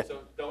 Yeah. So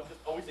don't just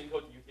always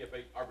encode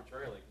UTF-8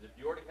 arbitrarily, because if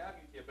you already have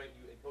UTF-8 and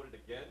you encode it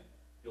again,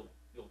 you'll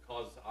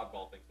cause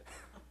oddball things to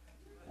happen.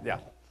 Yeah.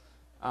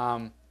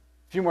 A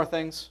few more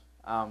things.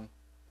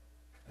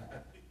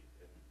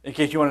 In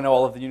case you want to know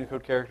all of the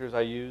Unicode characters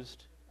I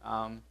used,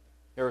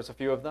 here was a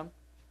few of them.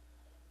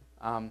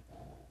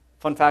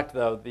 Fun fact,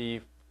 though,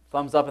 the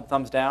thumbs up and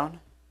thumbs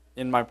down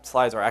in my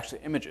slides are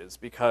actually images,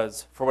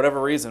 because for whatever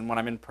reason, when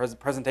I'm in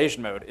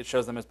presentation mode, it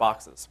shows them as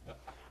boxes.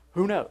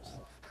 Who knows?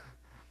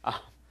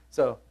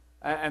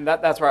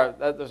 That's where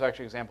those are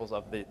actually examples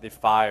of the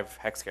 5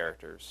 hex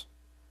characters.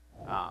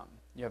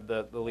 You have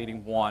the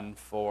leading one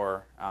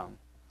for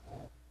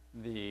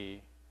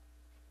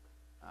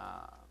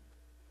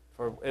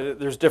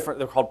there's different.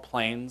 They're called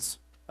planes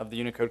of the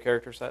Unicode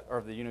character set, or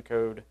of the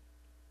Unicode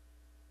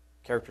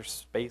character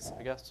space,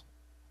 I guess.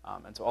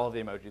 And so all of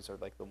the emojis are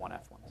like the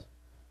 1F ones.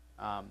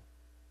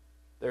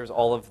 There's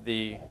all of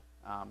the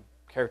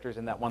characters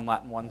in that one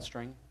Latin 1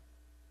 string.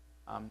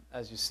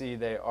 As you see,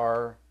 they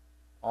are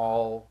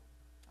all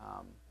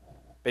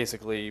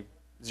basically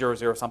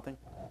 00 something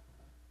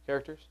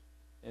characters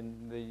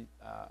in the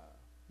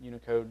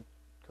Unicode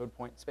code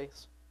point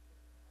space.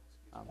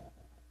 Last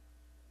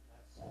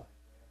slide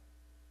there.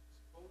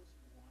 Suppose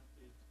you wanted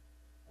to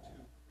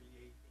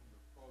create in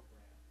your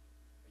program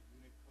a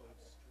Unicode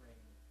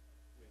string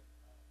with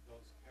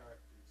those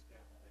characters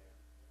down there.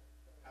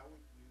 How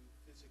would you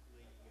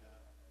physically do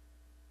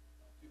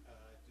that?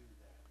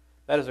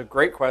 That is a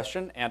great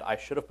question, and I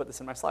should have put this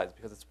in my slides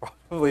because it's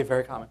probably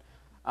very common.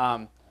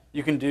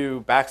 You can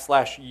do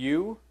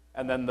 \u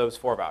and then those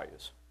 4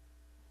 values.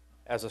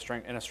 as a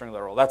string in a string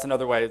literal. That's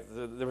another way.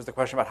 There was the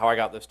question about how I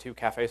got those 2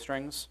 cafe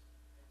strings.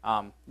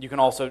 You can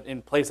also,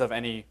 in place of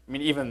any, I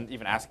mean,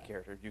 even ASCII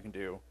characters, you can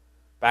do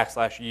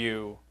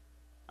 \u,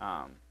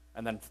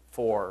 and then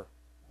 4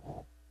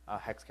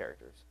 hex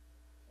characters.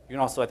 You can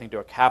also, I think, do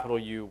a capital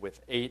U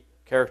with 8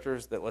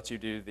 characters that lets you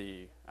do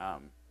the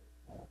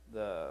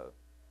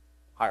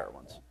higher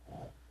ones.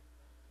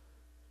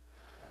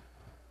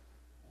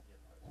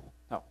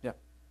 Oh, yeah. I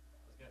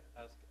was going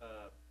to ask,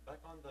 back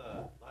on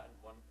the Latin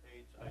 1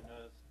 page, I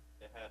noticed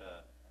it had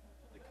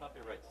the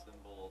copyright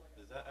symbol.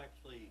 Is that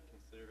actually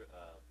considered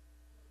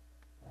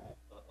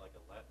like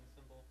a Latin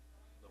symbol,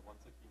 the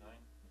 169?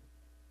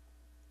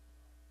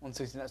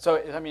 169. So,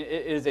 I mean,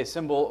 it is a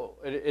symbol.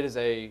 It is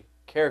a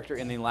character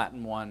in the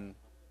Latin 1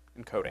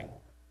 encoding.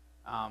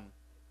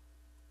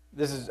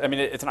 This is, I mean,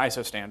 it's an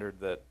ISO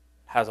standard that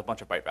has a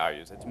bunch of byte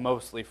values. It's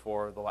mostly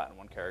for the Latin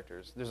 1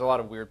 characters. There's a lot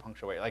of weird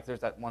punctuation. Like there's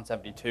that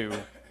 172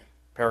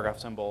 paragraph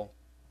symbol,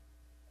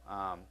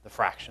 the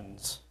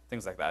fractions,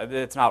 things like that.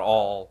 It's not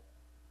all.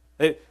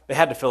 They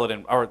had to fill it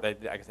in, or I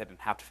guess they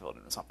didn't have to fill it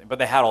into something, but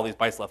they had all these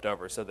bytes left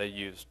over, so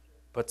they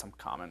put some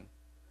common.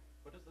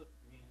 What does it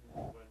mean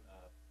when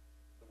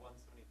the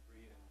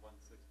 173 and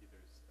 160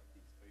 there's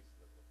empty spaces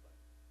that look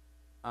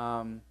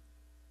like?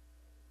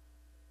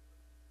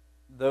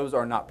 Those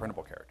are not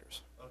printable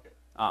characters. Okay.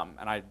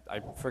 And I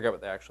forget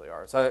what they actually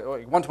are. So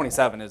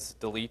 127 is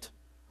delete,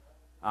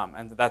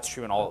 and that's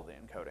true in all of the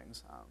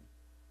encodings.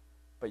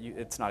 But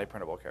it's not a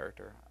printable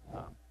character.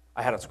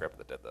 I had a script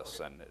that did this,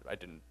 and I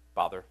didn't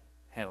bother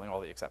handling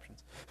all the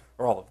exceptions,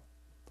 or all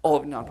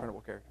of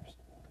non-printable characters.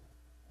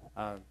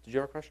 Did you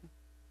have a question?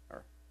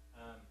 Or?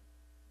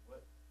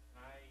 What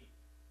can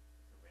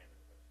it's a random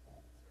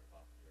question, sort of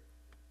off here.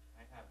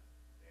 Can I have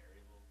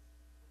variables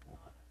with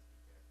non-ASCII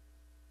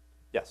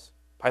characters? Yes.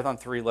 Python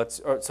 3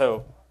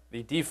 so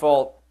the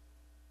default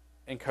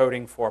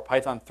encoding for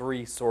Python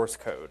 3 source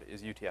code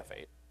is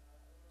UTF-8.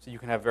 So you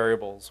can have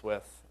variables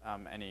with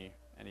any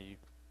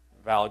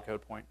valid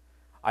code point.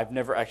 I've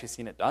never actually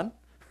seen it done.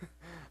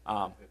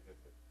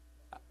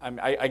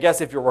 I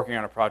guess if you're working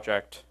on a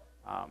project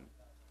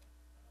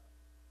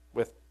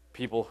with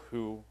people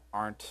who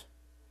aren't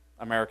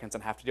Americans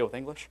and have to deal with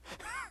English,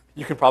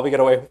 you can probably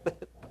get away with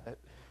it.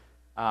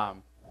 But,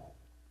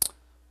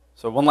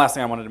 so one last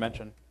thing I wanted to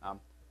mention.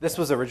 This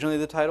was originally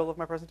the title of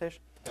my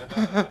presentation.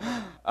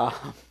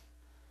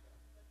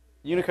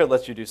 Unicode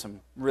lets you do some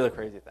really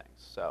crazy things.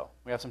 So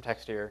we have some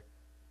text here.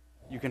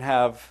 You can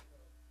have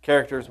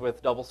characters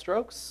with double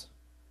strokes.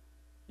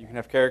 You can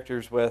have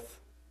characters with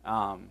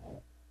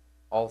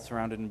all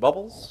surrounded in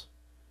bubbles.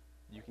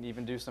 You can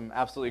even do some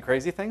absolutely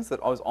crazy things that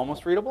are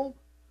almost readable,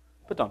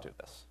 but don't do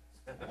this.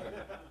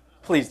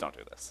 Please don't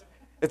do this.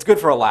 It's good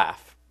for a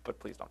laugh, but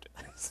please don't do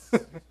this. So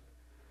those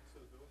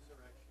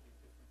are actually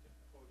different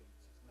encodings.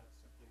 It's not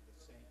simply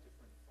the same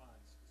different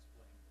fonts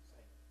displaying the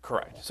same.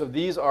 Correct. So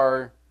these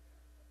are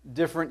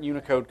different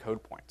Unicode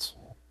code points.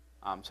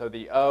 So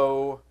the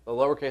O, the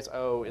lowercase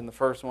o in the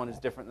first one is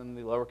different than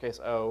the lowercase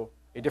o,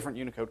 a different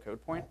Unicode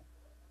code point,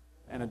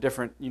 and a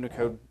different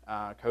Unicode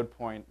code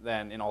point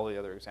than in all the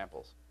other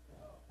examples.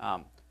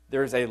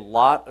 There's a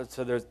lot,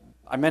 so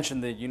I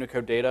mentioned the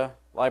Unicode data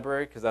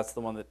library because that's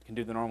the one that can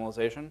do the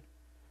normalization.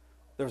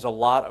 There's a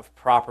lot of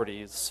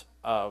properties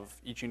of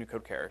each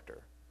Unicode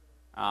character.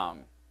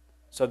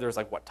 So there's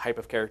like what type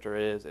of character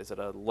it is it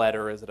a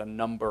letter, is it a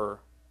number?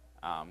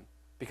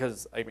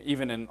 Because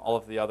even in all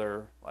of the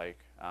other like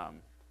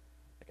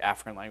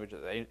African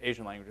languages,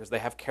 Asian languages, they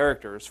have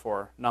characters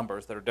for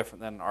numbers that are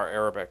different than our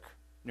Arabic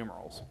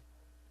numerals.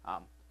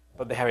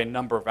 But they have a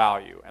number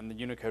value, and the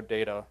Unicode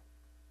data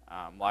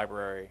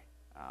library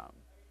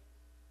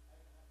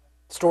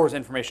stores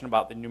information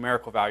about the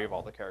numerical value of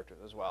all the characters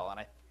as well. And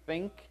I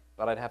think,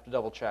 but I'd have to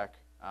double check,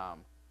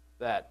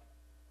 that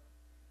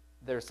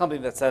there's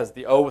something that says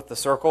the O with the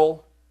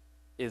circle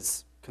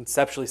is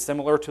conceptually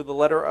similar to the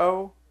letter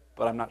O,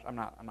 but I'm not 100%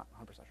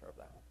 sure of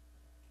that.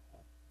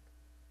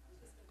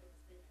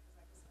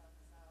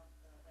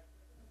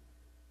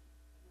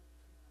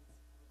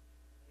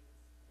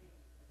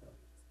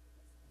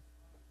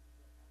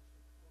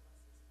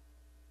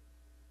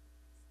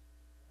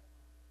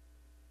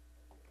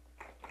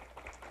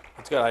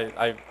 That's good.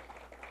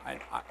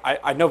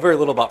 I know very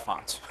little about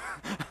fonts,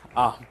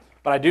 but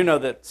I do know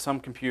that some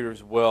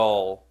computers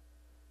will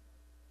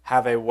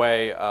have a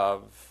way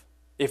of,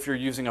 if you're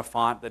using a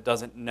font that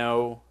doesn't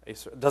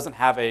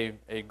have a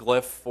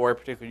glyph for a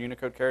particular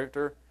Unicode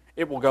character,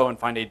 it will go and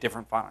find a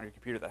different font on your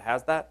computer that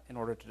has that in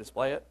order to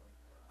display it.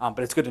 But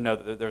it's good to know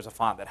that there's a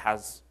font that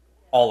has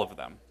all of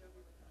them.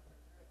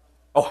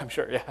 Oh, I'm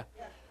sure, yeah.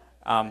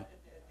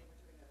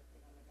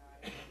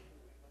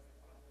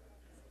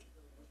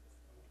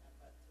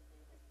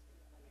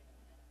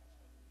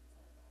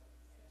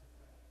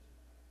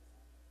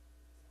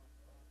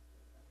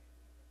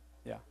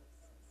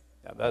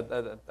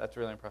 Yeah, that's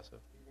really impressive.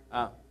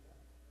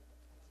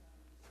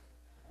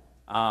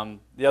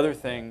 The other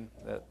thing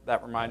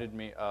that reminded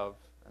me of,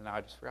 and now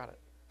I just forgot it.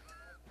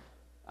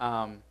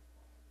 I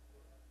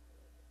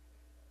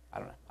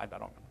don't know. I don't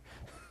remember.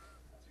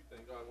 Two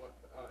things.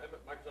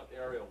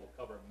 area will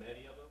cover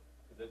many of them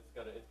because it's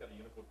got a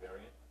Unicode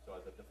variant. So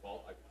as a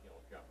default, if you're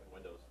on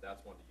Windows,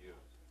 that's one to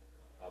use.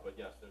 But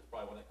yes, there's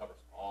probably one that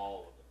covers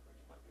all of them,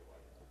 which might be why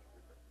it's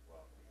as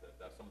well.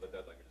 That's some of the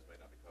dead languages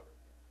may not be covered.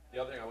 The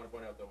other thing I want to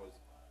point out though was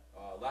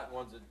Latin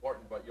 1's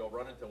important, but you'll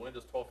run into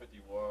Windows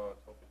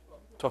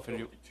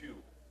 1252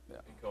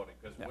 encoding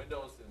because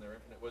Windows, in their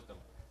infinite wisdom,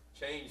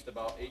 changed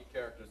about 8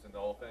 characters in the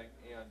whole thing,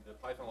 and the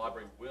Python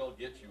library will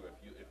get you if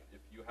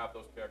you have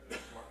those characters,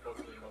 smart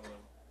quotes being one of them,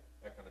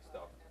 that kind of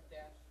stuff.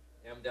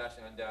 M dash,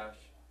 N dash.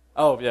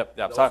 Oh, yep.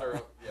 Those So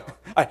are, yeah.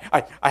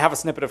 I have a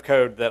snippet of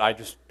code that I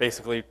just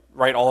basically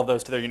write all of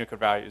those to their Unicode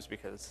values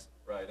because.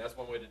 Right, that's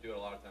one way to do it a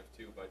lot of times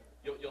too, but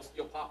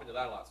you'll pop into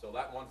that a lot. So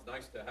Latin 1's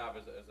nice to have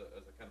as a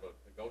kind of a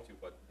go-to,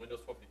 but Windows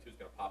 1252 is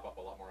going to pop up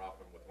a lot more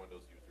often with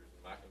Windows users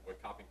and Mac,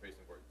 with copying,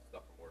 pasting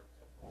stuff from Word.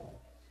 So.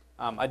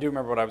 I do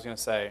remember what I was going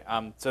to say.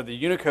 So the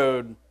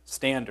Unicode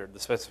standard, the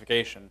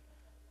specification,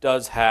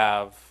 does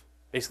have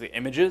basically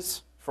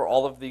images for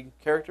all of the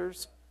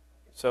characters.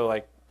 So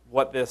like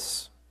what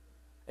this,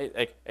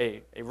 a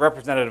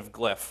representative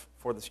glyph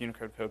for this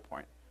Unicode code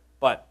point.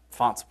 But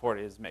font support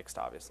is mixed,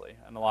 obviously.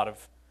 And a lot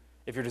of,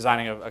 if you're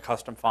designing a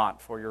custom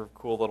font for your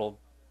cool little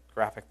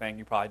graphic thing,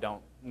 you probably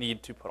don't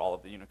need to put all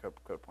of the Unicode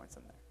code points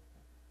in there.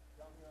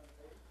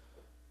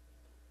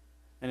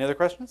 Any other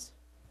questions?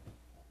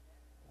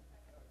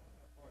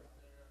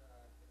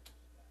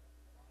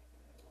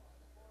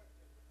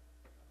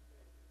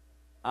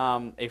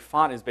 A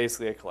font is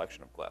basically a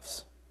collection of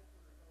glyphs.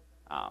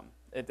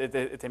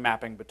 It's a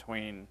mapping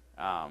between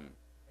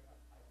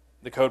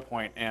the code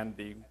point and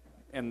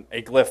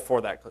a glyph for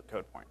that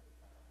code point.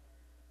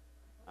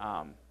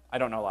 I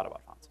don't know a lot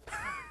about fonts.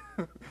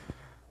 This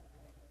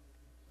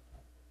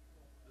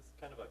is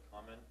kind of a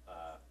comment.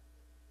 I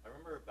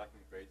remember back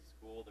in grade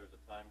school, there was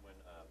a time when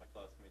my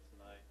classmates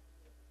and I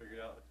figured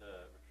out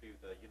to retrieve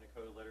the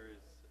Unicode letters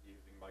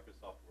using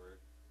Microsoft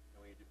Word,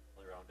 and we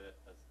play around with it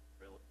as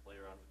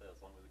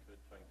long as we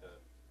could, trying to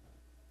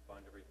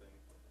find everything.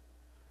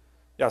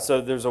 Yeah,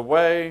 so there's a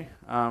way.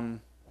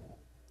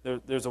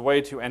 There's a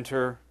way to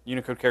enter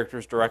Unicode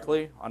characters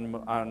directly. I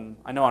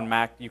know on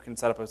Mac you can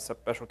set up a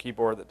special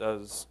keyboard that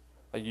does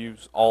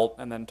use Alt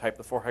and then type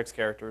the 4 hex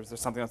characters.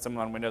 There's something that's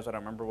similar on Windows. I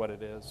don't remember what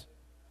it is.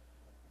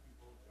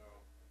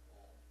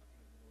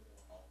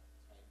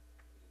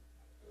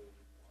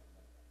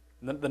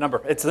 The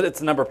number. It's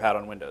the number pad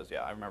on Windows.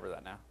 Yeah, I remember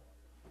that now.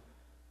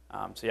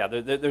 So yeah,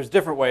 there's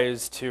different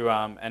ways to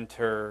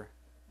enter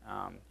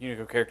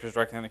Unicode characters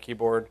directly on the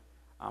keyboard.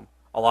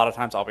 A lot of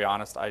times, I'll be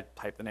honest, I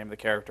type the name of the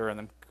character and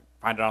then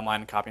find it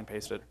online and copy and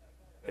paste it.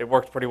 It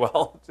worked pretty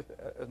well,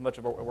 as much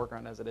of a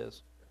workaround as it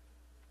is.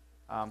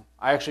 I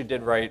actually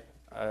did write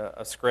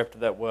a script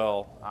that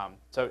will,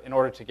 so in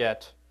order to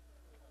get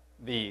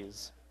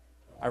these,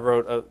 I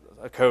wrote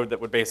a code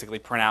that would basically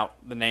print out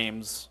the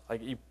names.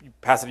 Like you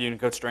pass it a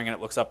Unicode string and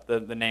it looks up the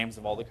names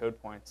of all the code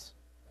points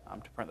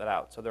to print that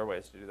out. So there are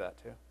ways to do that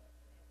too.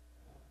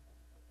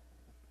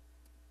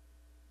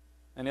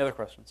 Any other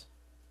questions?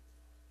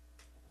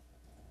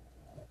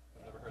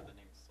 I've never heard the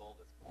name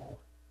Solidus before.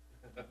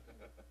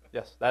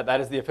 Yes, that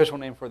is the official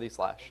name for the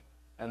slash,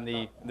 and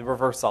the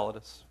reverse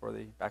solidus for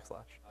the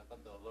backslash. I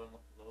thought the low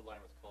line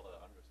was called an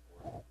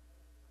underscore.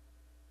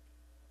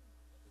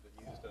 Is it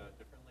used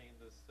differently in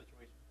this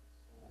situation?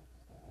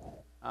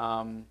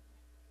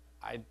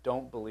 I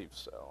don't believe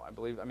so. I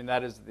mean,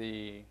 that is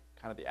the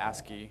kind of the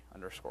ASCII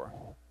underscore.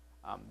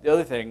 The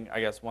other thing, I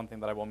guess, one thing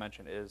that I will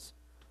mention is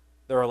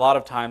there are a lot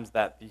of times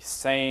that the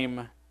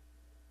same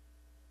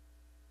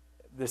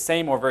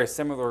or very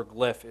similar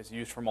glyph is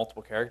used for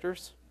multiple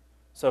characters.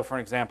 So for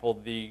example,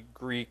 the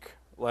Greek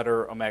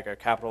letter omega,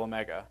 capital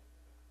omega,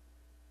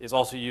 is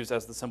also used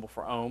as the symbol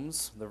for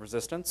ohms, the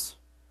resistance.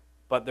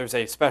 But there's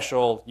a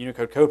special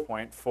Unicode code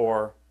point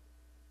for,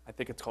 I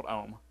think it's called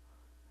ohm.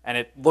 And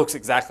it looks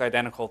exactly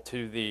identical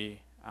to the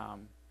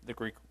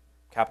Greek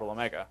capital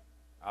omega.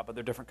 But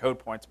they're different code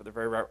points, but they're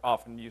very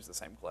often use the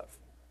same glyph.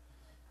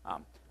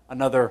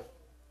 Another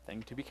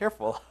thing to be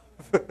careful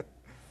of.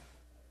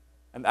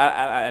 And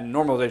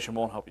normalization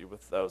won't help you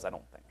with those, I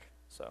don't think.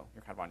 So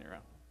you're kind of on your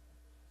own.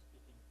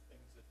 Speaking of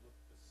things that look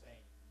the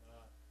same, there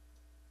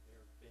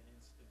have been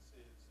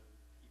instances of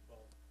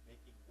people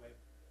making web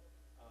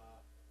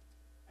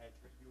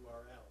address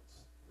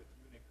URLs with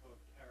Unicode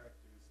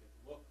characters that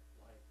look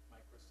like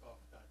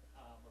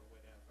Microsoft.com or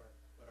whatever,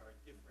 but are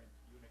different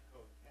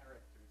Unicode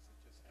characters that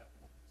just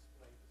happen to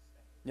display the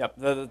same. Yep,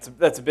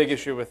 that's a big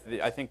issue with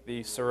I think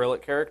the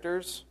Cyrillic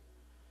characters.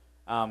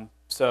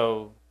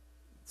 So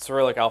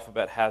Cyrillic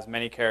alphabet has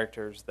many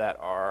characters that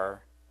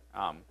are,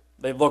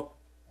 they look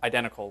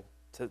identical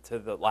to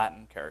the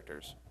Latin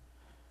characters.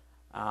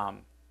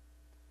 But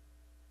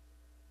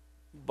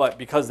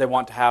because they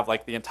want to have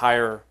like the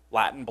entire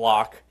Latin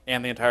block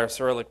and the entire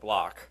Cyrillic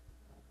block,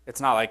 it's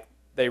not like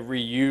they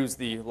reuse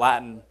the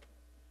Latin.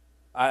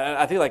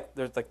 I think like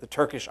there's like the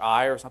Turkish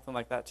I or something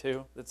like that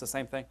too. It's the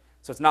same thing.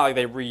 So it's not like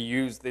they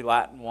reuse the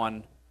Latin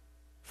one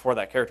for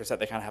that character set.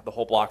 They kind of have the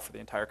whole block for the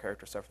entire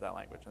character set for that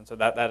language. And so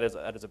that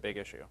is a big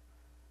issue.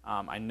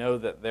 I know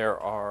that there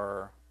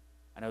are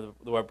I know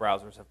the web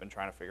browsers have been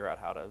trying to figure out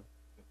how to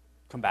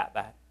combat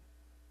that.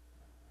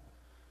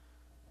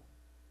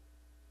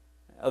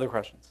 Other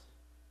questions?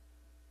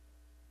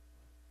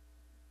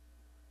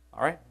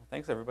 All right,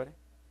 thanks everybody.